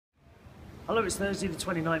Hello, it's Thursday the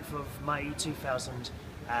 29th of May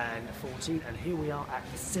 2014 and here we are at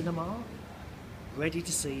the cinema, ready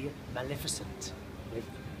to see Maleficent with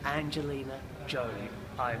Angelina Jolie.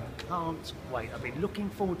 I can't wait. I've been looking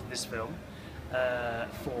forward to this film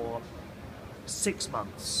for 6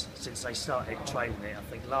 months since they started trailing it. I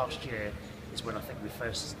think last year is when I think we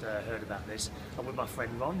first heard about this. I'm with my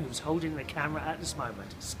friend Ron, who's holding the camera at this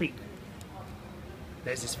moment. Speak.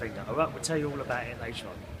 There's his finger. Alright, we'll tell you all about it later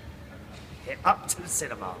on. Head up to the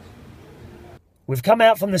cinema. We've come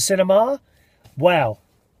out from the cinema. Wow.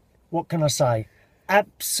 What can I say?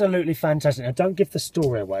 Absolutely fantastic. Now, don't give the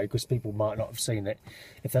story away because people might not have seen it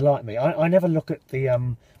if they're like me. I never look at the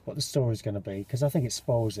what the story's going to be because I think it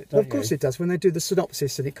spoils it, Well, of course it does. When they do the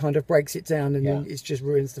synopsis and it kind of breaks it down and then it just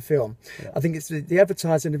ruins the film. Yeah. I think it's the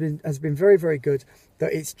advertising has been very, very good.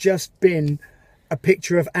 That it's just been a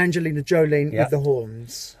picture of Angelina Jolie with the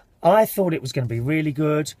horns. I thought it was going to be really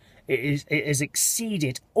good. It has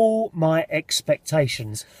exceeded all my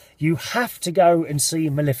expectations. You have to go and see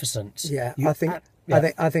Maleficent. Yeah, I think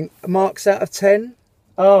marks out of 10.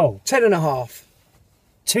 Oh, 10.5.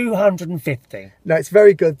 250. No, it's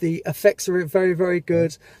very good. The effects are very, very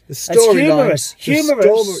good. The storyline,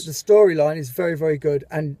 the storyline is very, very good,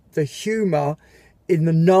 and the humour in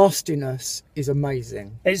the nastiness is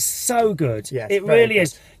amazing. It's so good. Yeah, it really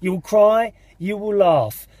is. You will cry. You will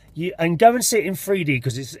laugh. And go and see it in 3D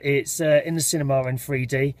because it's in the cinema in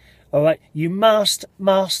 3D. All right, you must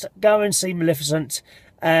go and see Maleficent.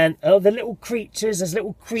 And the little creatures, there's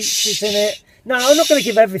little creatures in it. No, I'm not going to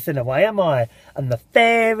give everything away, am I? And the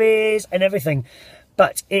fairies and everything.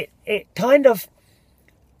 But it kind of,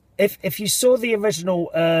 if you saw the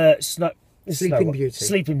original Sleeping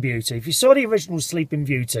Beauty. If you saw the original Sleeping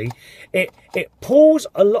Beauty, it pulls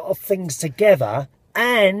a lot of things together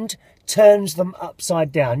and turns them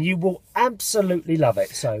upside down. You will absolutely love it.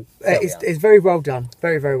 So it's very well done.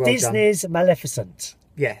 Very, very well done. Disney's Maleficent.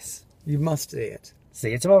 Yes, you must see it.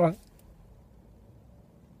 See you tomorrow.